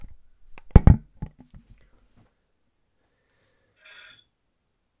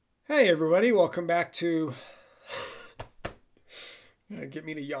Hey everybody, welcome back to get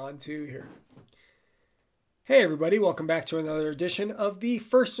me to yawn too here. Hey everybody, welcome back to another edition of the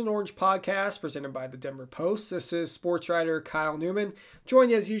First and Orange podcast presented by the Denver Post. This is sports writer Kyle Newman,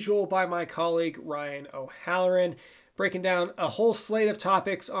 joined as usual by my colleague Ryan O'Halloran, breaking down a whole slate of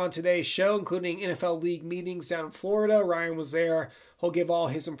topics on today's show, including NFL league meetings down in Florida. Ryan was there. He'll give all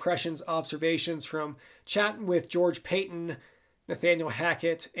his impressions, observations from chatting with George Paton, Nathaniel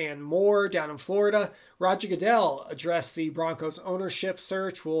Hackett, and more down in Florida. Roger Goodell addressed the Broncos ownership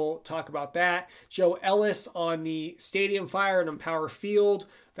search. We'll talk about that. Joe Ellis on the stadium fire at Empower Field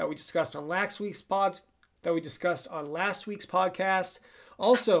that we discussed on last week's podcast.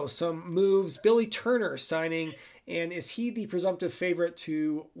 Also, some moves. Billy Turner signing, and is he the presumptive favorite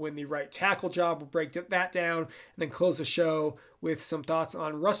to win the right tackle job? We'll break that down and then close the show with some thoughts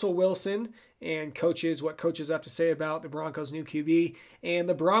on Russell Wilson and what coaches have to say about the Broncos' new QB, and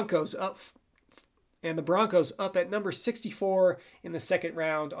the Broncos up at number 64 in the second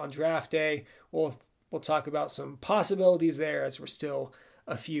round on draft day. We'll talk about some possibilities there as we're still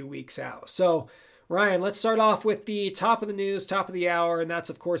a few weeks out. So, Ryan, let's start off with the top of the news, top of the hour, and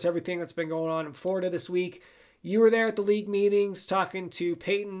that's, of course, everything that's been going on in Florida this week. You were there at the league meetings talking to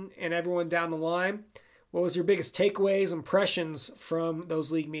Peyton and everyone down the line. What was your biggest takeaways, impressions from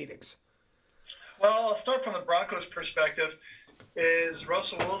those league meetings? Well, I'll start from the Broncos' perspective. Is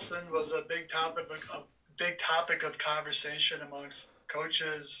Russell Wilson was a big topic of conversation amongst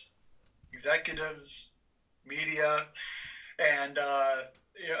coaches, executives, media, and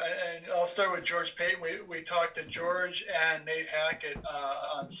I'll start with George Paton. We talked to George and Nate Hackett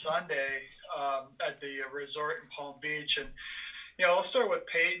on Sunday at the resort in Palm Beach, and I'll start with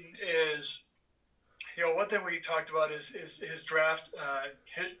Paton. One thing we talked about is his draft.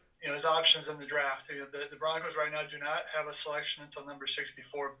 His options in the draft. The Broncos right now do not have a selection until number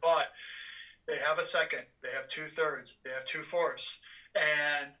 64, but they have a second. They have 2/3. They have 2/4.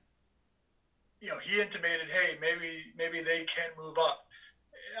 And he intimated, hey, maybe they can move up.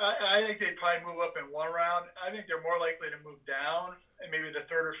 I think they'd probably move up in one round. I think they're more likely to move down, and maybe the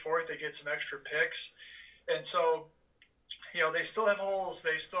third or fourth they get some extra picks. And so, they still have holes.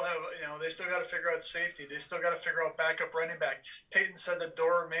 They still have, they still got to figure out safety. They still got to figure out backup running back. Peyton said the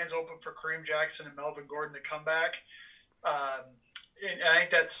door remains open for Kareem Jackson and Melvin Gordon to come back. And I think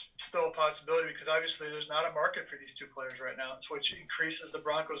that's still a possibility because obviously there's not a market for these two players right now, which increases the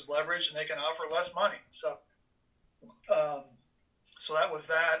Broncos' leverage and they can offer less money. So, so that was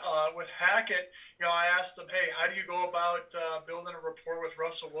that. With Hackett, I asked him, hey, how do you go about building a rapport with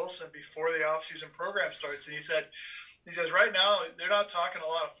Russell Wilson before the offseason program starts? And he says, right now, they're not talking a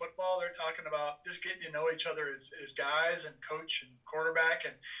lot of football. They're talking about just getting to know each other as guys and coach and quarterback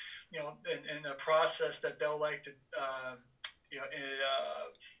and, and the process that they'll like to,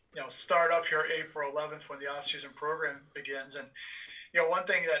 start up here April 11th when the offseason program begins. And, one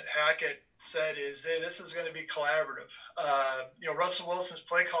thing that Hackett said is, hey, this is going to be collaborative. Russell Wilson's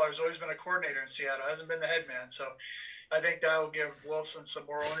play caller has always been a coordinator in Seattle, hasn't been the head man. So I think that will give Wilson some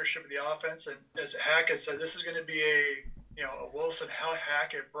more ownership of the offense. And as Hackett said, this is going to be a Wilson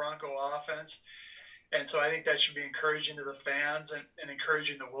Hackett Bronco offense. And so I think that should be encouraging to the fans and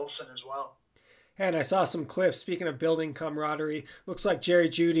encouraging to Wilson as well. And I saw some clips, speaking of building camaraderie, looks like Jerry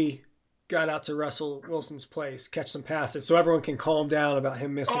Jeudy got out to Russell Wilson's place, catch some passes, so everyone can calm down about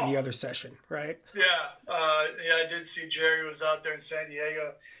him missing the other session, right? Yeah, I did see Jerry was out there in San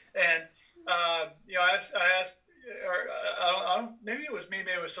Diego. And, I asked, maybe it was me,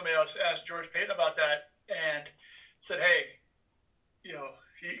 maybe it was somebody else, asked George Paton about that and said, hey,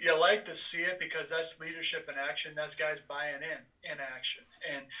 you like to see it because that's leadership in action. That's guys buying in action.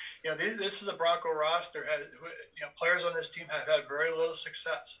 And, this is a Bronco roster. Players on this team have had very little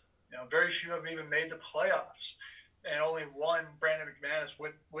success. Very few have even made the playoffs, and only one, Brandon McManus,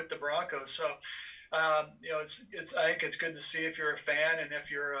 with the Broncos. So, I think it's good to see if you're a fan and if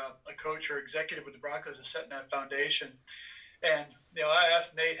you're a coach or executive with the Broncos is setting that foundation. And, I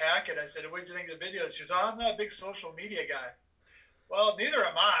asked Nate Hackett, I said, what did you think of the videos? He says, I'm not a big social media guy. Well, neither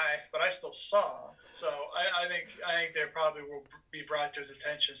am I, but I still saw them. So I think they probably will be brought to his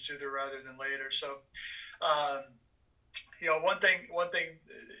attention sooner rather than later. So, one thing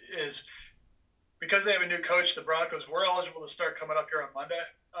is because they have a new coach, the Broncos were eligible to start coming up here on Monday,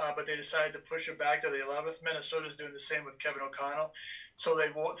 but they decided to push it back to the 11th. Minnesota's doing the same with Kevin O'Connell, so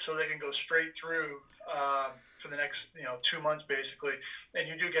they can go straight through for the next 2 months basically, and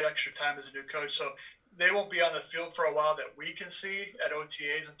you do get extra time as a new coach. So they won't be on the field for a while that we can see at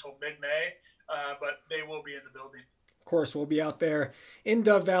OTAs until mid-May, but they will be in the building. course, we'll be out there in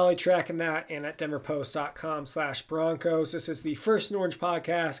Dove Valley tracking that, and at denverpost.com/Broncos. This is the First and Orange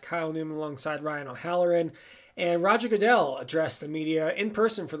podcast. Kyle Newman alongside Ryan O'Halloran. And Roger Goodell addressed the media in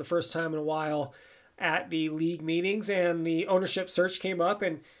person for the first time in a while at the league meetings, and the ownership search came up,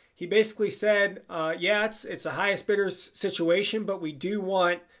 and he basically said, it's a highest bidders situation, but we do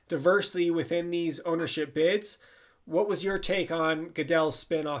want diversity within these ownership bids. What was your take on Goodell's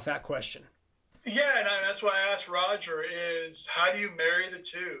spin off that question? Yeah, and that's why I asked Roger is how do you marry the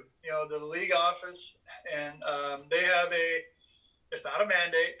two? The league office, and they have it's not a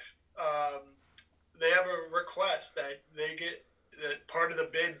mandate. They have a request that they get that part of the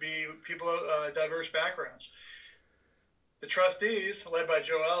bid be people of diverse backgrounds. The trustees, led by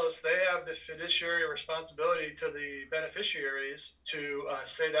Joe Ellis, they have the fiduciary responsibility to the beneficiaries to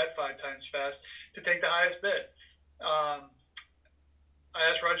say that 5 times fast, to take the highest bid. I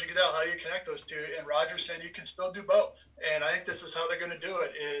asked Roger Goodell, how do you connect those two? And Roger said you can still do both. And I think this is how they're going to do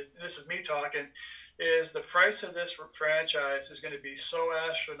it. This is me talking, is the price of this franchise is going to be so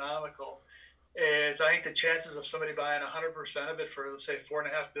astronomical. I think the chances of somebody buying 100% of it for, let's say,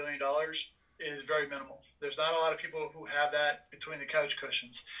 $4.5 billion is very minimal. There's not a lot of people who have that between the couch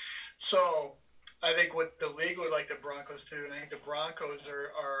cushions. So I think what the league would like the Broncos to do, and I think the Broncos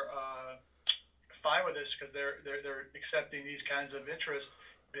are fine with this because they're accepting these kinds of interest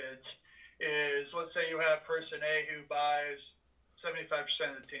bids, is let's say you have person A who buys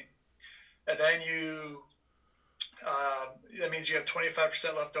 75% of the team. And then that means you have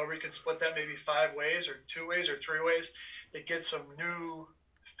 25% left over. You can split that maybe 5 ways or 2 ways or 3 ways to get some new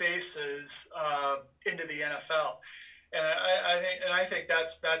faces into the NFL. And I think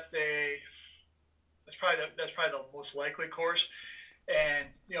that's probably the most likely course. And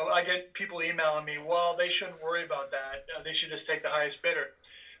I get people emailing me, well, they shouldn't worry about that. They should just take the highest bidder.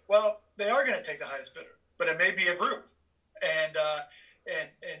 Well, they are going to take the highest bidder, but it may be a group. And hey,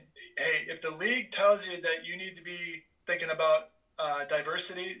 if the league tells you that you need to be thinking about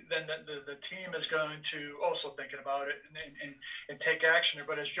diversity, then the team is going to also thinking about it and take action.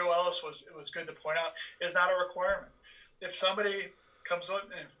 But as Joe Ellis it was good to point out, it's not a requirement. If somebody comes up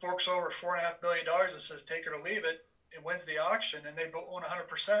and forks over $4.5 million and says take it or leave it, and wins the auction, and they own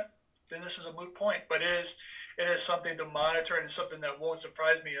 100%, then this is a moot point. But it is something to monitor, and it's something that won't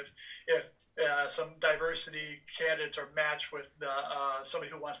surprise me if some diversity candidates are matched with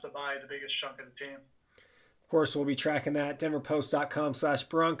somebody who wants to buy the biggest chunk of the team. Of course, we'll be tracking that.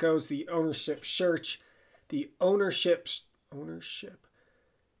 denverpost.com/Broncos, the ownership search, the ownership search.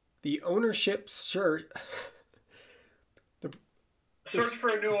 Search for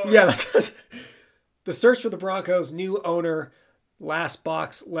a new owner. Yeah, that's the search for the Broncos' new owner. Last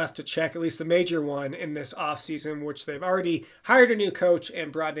box left to check, at least the major one in this offseason, which they've already hired a new coach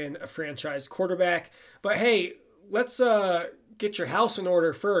and brought in a franchise quarterback. But hey, let's get your house in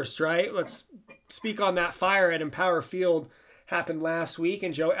order first, right? Let's speak on that fire at Empower Field happened last week,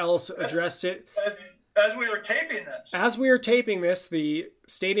 and Joe Ellis addressed it. As we were taping this. As we were taping this, the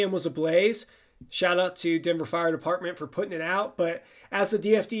stadium was ablaze. Shout out to Denver Fire Department for putting it out. But as the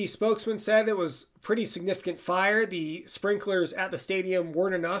DFD spokesman said, it was a pretty significant fire. The sprinklers at the stadium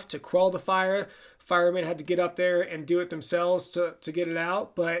weren't enough to quell the fire. Firemen had to get up there and do it themselves to get it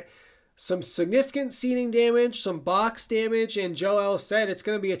out. But some significant seating damage, some box damage, and Joe Ellis said it's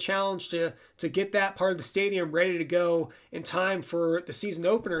going to be a challenge to get that part of the stadium ready to go in time for the season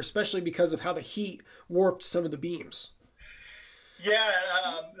opener, especially because of how the heat warped some of the beams. Yeah,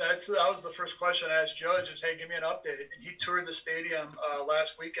 that was the first question I asked Joe. Just, hey, give me an update. And he toured the stadium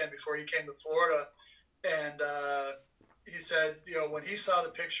last weekend before he came to Florida, and he said, when he saw the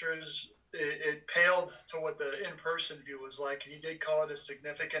pictures, it paled to what the in-person view was like, and he did call it a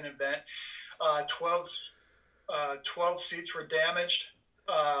significant event. 12 seats were damaged.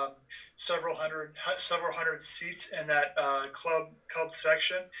 Several hundred seats in that club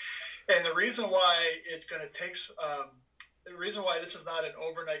section, and the reason why it's going to take. The reason why this is not an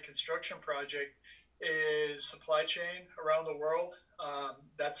overnight construction project is supply chain around the world.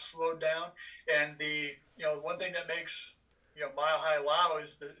 That's slowed down, and the one thing that makes Mile High Lao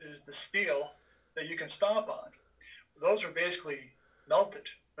is the steel that you can stomp on. Those are basically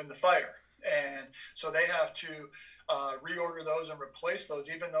melted in the fire, and so they have to reorder those and replace those,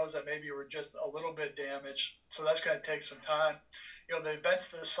 even those that maybe were just a little bit damaged. So that's going to take some time. The events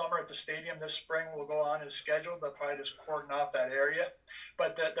this summer at the stadium this spring will go on as scheduled. They'll probably just cordon off that area.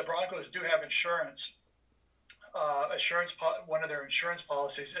 But the Broncos do have insurance. One of their insurance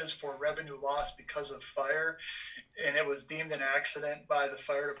policies is for revenue loss because of fire, and it was deemed an accident by the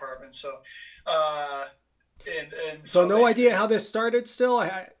fire department. So And So no idea how this started still?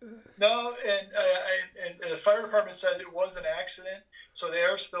 No, and the fire department said it was an accident, so they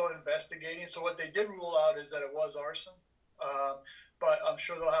are still investigating. So what they did rule out is that it was arson, but I'm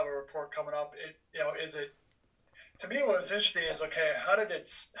sure they'll have a report coming up. Is it? To me, what was interesting is, okay, how did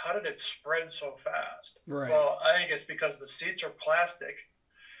it spread so fast? Right. Well, I think it's because the seats are plastic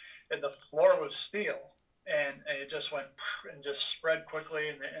and the floor was steel, and it just went and just spread quickly,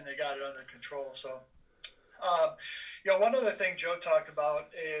 and they got it under control. So. One other thing Joe talked about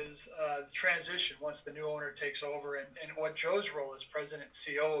is the transition once the new owner takes over, and what Joe's role as president and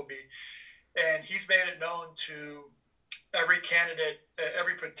CEO will be. And he's made it known to every candidate,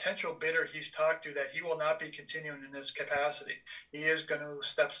 every potential bidder he's talked to, that he will not be continuing in this capacity. He is going to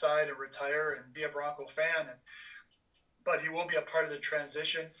step aside and retire and be a Bronco fan, but he will be a part of the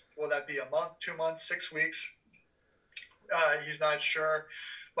transition. Will that be a month, 2 months, 6 weeks? He's not sure.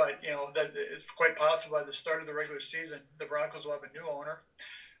 But, that it's quite possible by the start of the regular season, the Broncos will have a new owner,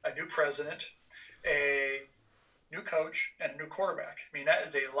 a new president, a new coach, and a new quarterback. I mean, that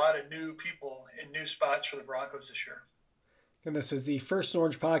is a lot of new people in new spots for the Broncos this year. And this is the First and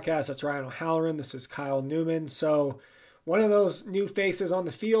Orange podcast. That's Ryan O'Halloran. This is Kyle Newman. So one of those new faces on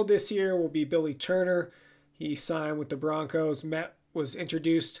the field this year will be Billy Turner. He signed with the Broncos. Was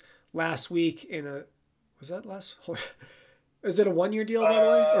introduced last week in a – was that last – Is it a 1-year deal, by the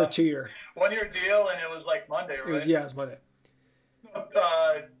way, or a 2-year? 1-year deal, and it was like Monday, right? It was Monday.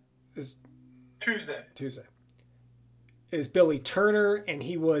 Tuesday. Is Billy Turner, and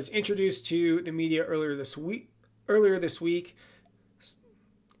he was introduced to the media earlier this week.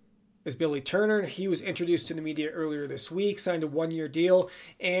 Is Billy Turner. He was introduced to the media earlier this week, signed a 1-year deal,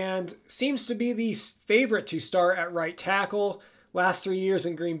 and seems to be the favorite to start at right tackle. Last 3 years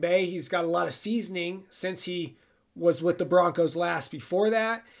in Green Bay, he's got a lot of seasoning since he was with the Broncos last before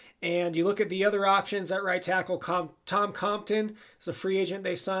that. And you look at the other options at right tackle, Tom Compton is a free agent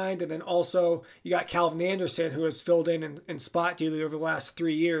they signed. And then also you got Calvin Anderson, who has filled in spot duty over the last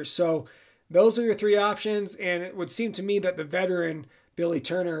 3 years. So those are your three options. And it would seem to me that the veteran Billy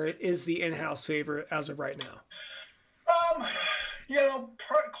Turner is the in-house favorite as of right now.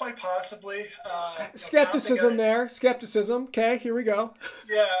 Quite possibly. Skepticism there. Skepticism. Okay, here we go.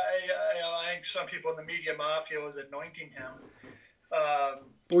 Yeah, I think some people in the media mafia was anointing him.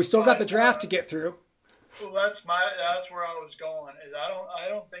 But we still got the draft to get through. Well, that's where I was going. Is I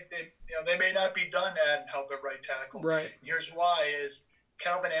don't think they may not be done adding help at right tackle. Right. And here's why: is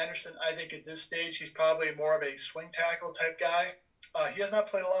Calvin Anderson. I think at this stage he's probably more of a swing tackle type guy. He has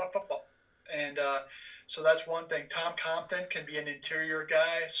not played a lot of football. And so that's one thing. Tom Compton can be an interior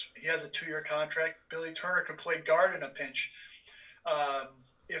guy. He has a 2-year contract. Billy Turner can play guard in a pinch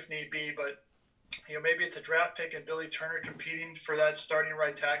if need be. But, maybe it's a draft pick and Billy Turner competing for that starting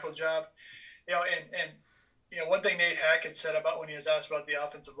right tackle job. And one thing Nate Hackett said about when he was asked about the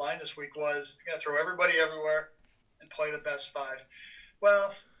offensive line this week was, you got to throw everybody everywhere and play the best 5.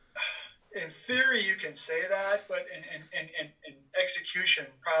 Well, in theory, you can say that, but in execution,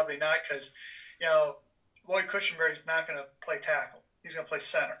 probably not, because Lloyd Cushenberry is not going to play tackle. He's going to play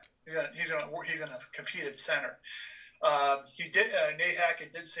center. He's going to compete at center. Nate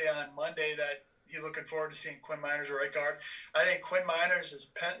Hackett did say on Monday that he's looking forward to seeing Quinn Miners at right guard. I think Quinn Miners is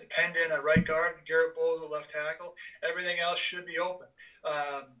penned in at right guard. Garrett Bowles at left tackle. Everything else should be open.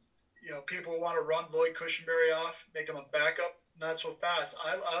 People want to run Lloyd Cushenberry off, make him a backup. Not so fast.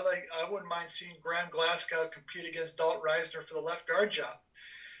 I wouldn't mind seeing Graham Glasgow compete against Dalton Reisner for the left guard job.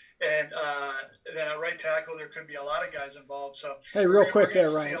 And then at right tackle, there could be a lot of guys involved. So hey, real quick there,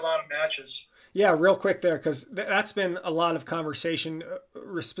 Ryan. See a lot of matches. Yeah, real quick there, because that's been a lot of conversation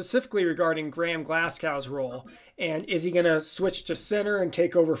specifically regarding Graham Glasgow's role. And is he going to switch to center and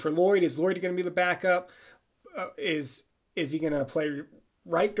take over for Lloyd? Is Lloyd going to be the backup? Is he going to play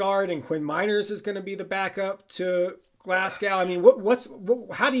right guard and Quinn Miners is going to be the backup to Glasgow? I mean,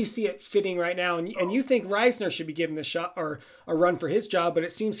 how do you see it fitting right now? And you think Reisner should be given the shot or a run for his job, but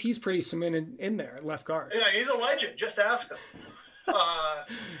it seems he's pretty cemented in there at left guard. Yeah, he's a legend. Just ask him.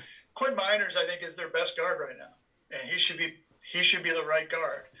 Quinn Miners, I think, is their best guard right now, and he should be the right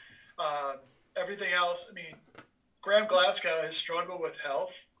guard. Everything else, I mean, Graham Glasgow has struggled with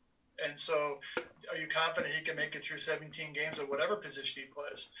health, and so are you confident he can make it through 17 games at whatever position he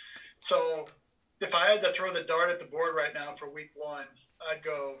plays? So if I had to throw the dart at the board right now for week 1, I'd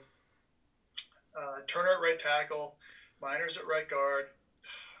go Turner at right tackle, Miners at right guard.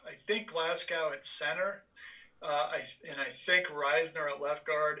 I think Glasgow at center. I think Reisner at left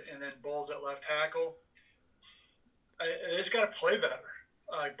guard, and then Bowles at left tackle. They just got to play better.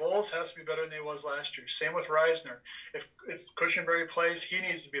 Bowles has to be better than he was last year. Same with Reisner. If Cushenberry plays, he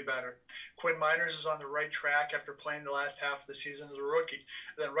needs to be better. Quinn Miners is on the right track after playing the last half of the season as a rookie.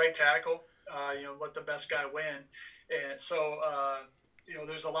 And then right tackle, let the best guy win. And so,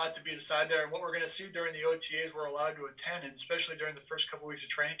 there's a lot to be decided there. And what we're going to see during the OTAs we're allowed to attend, and especially during the first couple of weeks of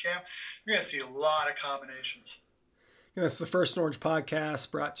training camp, you're going to see a lot of combinations. It's the First and Orange podcast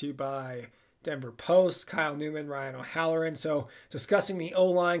brought to you by Denver Post, Kyle Newman, Ryan O'Halloran. So discussing the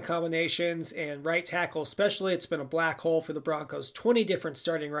O-line combinations and right tackle especially, it's been a black hole for the Broncos. 20 different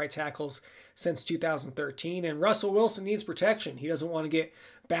starting right tackles since 2013. And Russell Wilson needs protection. He doesn't want to get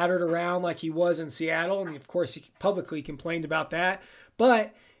battered around like he was in Seattle. And of course, he publicly complained about that.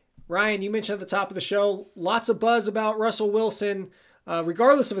 But Ryan, you mentioned at the top of the show, lots of buzz about Russell Wilson,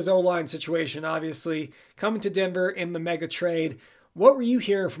 regardless of his O-line situation, obviously, coming to Denver in the mega trade. What were you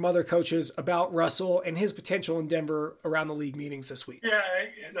hearing from other coaches about Russell and his potential in Denver around the league meetings this week? Yeah,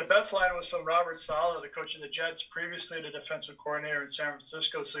 the best line was from Robert Saleh, the coach of the Jets, previously the defensive coordinator in San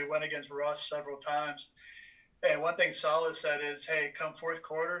Francisco, so he went against Russ several times. And one thing Saleh said is, hey, come fourth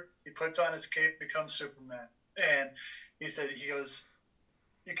quarter, he puts on his cape, becomes Superman. And he goes,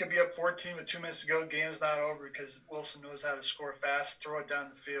 you could be up 14 with 2 minutes to go, game is not over because Wilson knows how to score fast, throw it down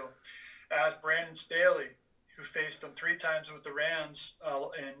the field. Ask Brandon Staley, who faced them 3 times with the Rams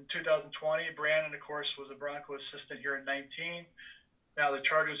in 2020. Brandon, of course, was a Bronco assistant here in 19. Now the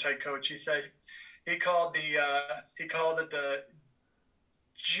Chargers head coach. He said he called it the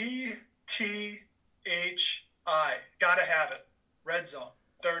GTHI. Gotta have it. Red zone,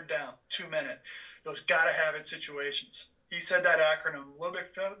 third down, 2 minute. Those gotta have it situations. He said that acronym a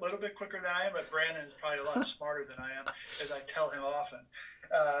little bit quicker than I am, but Brandon is probably a lot smarter than I am, as I tell him often.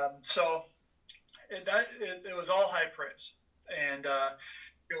 It was all high praise, and I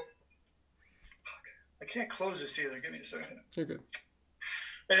can't close this either. Give me a second. You're good.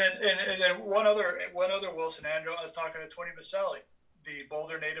 And then one other Wilson Andrew. I was talking to Tony Baselli, the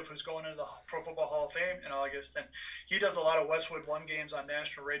Boulder native who's going into the Pro Football Hall of Fame in August, and he does a lot of Westwood One games on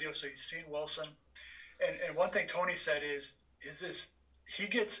national radio, so he's seen Wilson. And one thing Tony said is this: he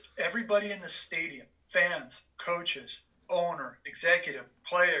gets everybody in the stadium, fans, coaches, owner, executive,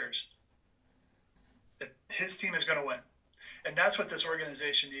 players, that his team is going to win. And that's what this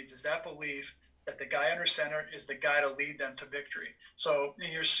organization needs, is that belief that the guy under center is the guy to lead them to victory. So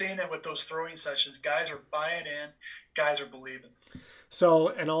you're seeing it with those throwing sessions. Guys are buying in. Guys are believing. So,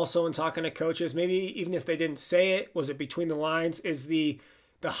 and also in talking to coaches, maybe even if they didn't say it, was it between the lines, is the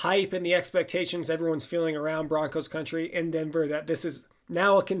hype and the expectations everyone's feeling around Broncos country in Denver that this is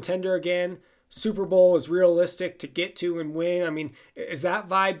now a contender again? Super Bowl is realistic to get to and win. I mean, is that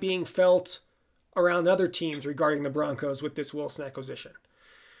vibe being felt around other teams regarding the Broncos with this Wilson acquisition?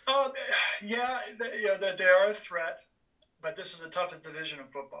 Yeah, they are a threat, but this is the toughest division in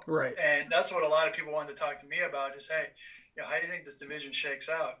football. Right. And that's what a lot of people wanted to talk to me about is, hey, how do you think this division shakes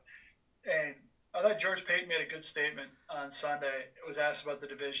out? And I thought George Payton made a good statement on Sunday. It was asked about the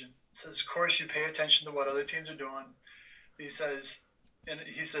division. He says, of course, you pay attention to what other teams are doing. He says,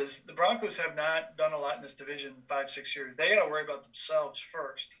 the Broncos have not done a lot in this division in 5-6 years. They got to worry about themselves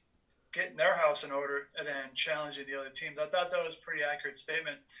first, getting their house in order, and then challenging the other teams. I thought that was a pretty accurate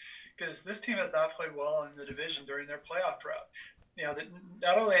statement because this team has not played well in the division during their playoff drought.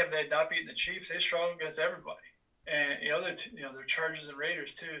 Not only have they not beaten the Chiefs, they struggled against everybody, and their Chargers and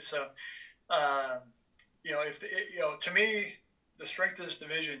Raiders too. So, to me, the strength of this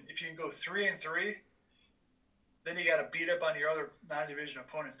division, if you can go 3-3, then you got to beat up on your other non-division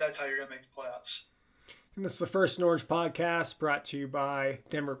opponents. That's how you're going to make the playoffs. And this is the First and Orange podcast brought to you by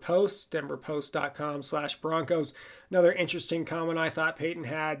Denver Post, denverpost.com/Broncos. Another interesting comment I thought Peyton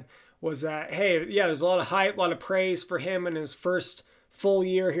had was that, hey, yeah, there's a lot of hype, a lot of praise for him in his first full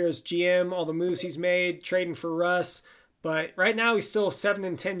year here as GM, all the moves he's made, trading for Russ. But right now he's still a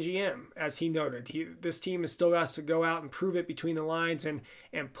 7-10 GM, as he noted. This team has still got to go out and prove it between the lines and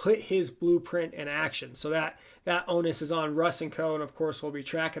put his blueprint in action. So that onus is on Russ and co. And of course, we'll be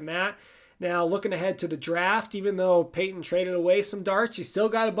tracking that. Now, looking ahead to the draft, even though Peyton traded away some darts, he's still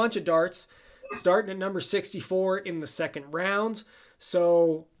got a bunch of darts, starting at number 64 in the second round.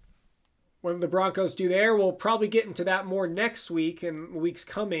 So what the Broncos do there, we'll probably get into that more next week and weeks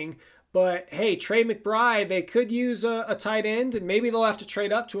coming. But, hey, Trey McBride, they could use a tight end, and maybe they'll have to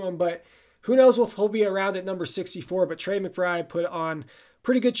trade up to him. But who knows if he'll be around at number 64. But Trey McBride put on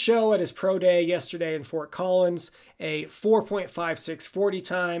pretty good show at his pro day yesterday in Fort Collins, a 4.56 40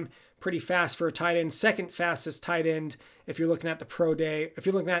 time. Pretty fast for a tight end, second fastest tight end if you're looking at the pro day, if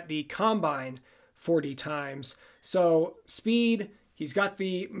you're looking at the combine 40 times. So speed, he's got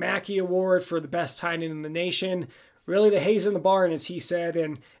the Mackey Award for the best tight end in the nation. really the hay's in the barn, as he said,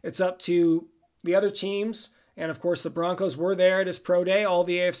 and it's up to the other teams. And of course, the Broncos were there at his pro day. All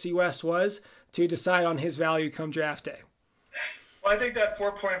the AFC West was to decide on his value come draft day. Well, I think that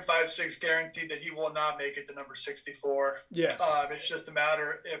 4.56 guaranteed that he will not make it to number 64. Yes. It's just a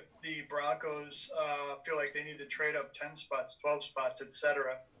matter if the Broncos feel like they need to trade up 10 spots, 12 spots,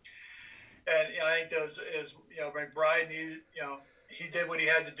 etc. And I think those is, McBride needed, he did what he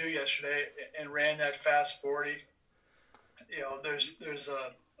had to do yesterday and ran that fast 40. There's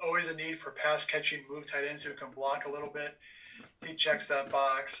always a need for pass catching move tight ends who can block a little bit. He checks that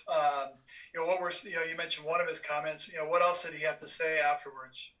box. You mentioned one of his comments. What else did he have to say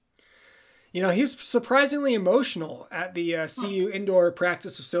afterwards? He's surprisingly emotional at the CU indoor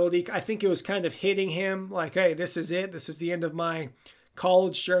practice facility. I think it was kind of hitting him like, hey, this is it. This is the end of my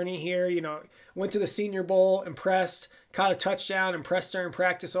college journey here. Went to the Senior Bowl, impressed, caught a touchdown, impressed during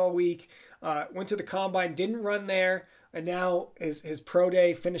practice all week. Went to the combine, didn't run there. And now his pro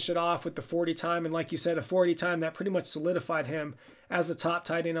day, finished it off with the 40 time. And like you said, a 40 time that pretty much solidified him as the top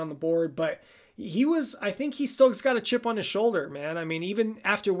tight end on the board. But I think he still's got a chip on his shoulder, man. I mean, even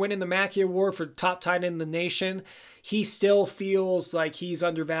after winning the Mackey Award for top tight end in the nation, he still feels like he's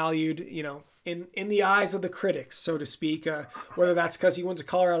undervalued, in the eyes of the critics, so to speak. Whether that's because he went to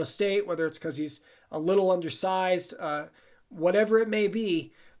Colorado State, whether it's because he's a little undersized, whatever it may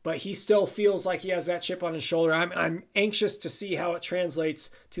be. But he still feels like he has that chip on his shoulder. I'm anxious to see how it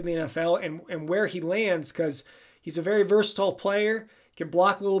translates to the NFL and where he lands, because he's a very versatile player, can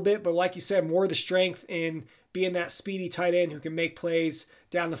block a little bit, but like you said, more the strength in being that speedy tight end who can make plays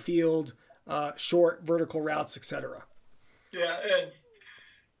down the field, short vertical routes, etc. Yeah, and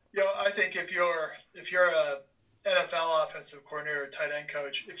I think if you're a NFL offensive coordinator or tight end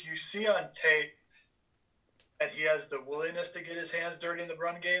coach, if you see on tape that he has the willingness to get his hands dirty in the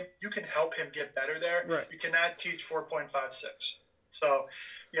run game, you can help him get better there. Right. You cannot teach 4.56. So,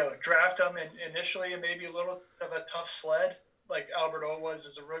 draft him initially and maybe a little of a tough sled, like Albert O was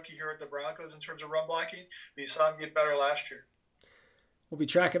as a rookie here at the Broncos in terms of run blocking. But you saw him get better last year. We'll be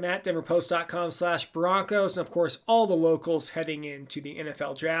tracking that, denverpost.com/Broncos. And, of course, all the locals heading into the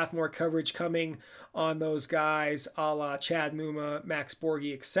NFL draft. More coverage coming on those guys a la Chad Muma, Max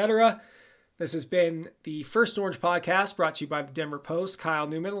Borghi, etc. This has been the First Orange Podcast, brought to you by the Denver Post. Kyle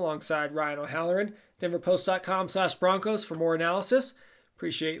Newman alongside Ryan O'Halloran. denverpost.com/Broncos for more analysis.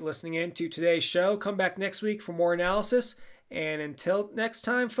 Appreciate listening in to today's show. Come back next week for more analysis. And until next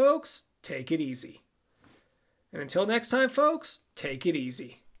time, folks, take it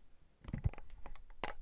easy.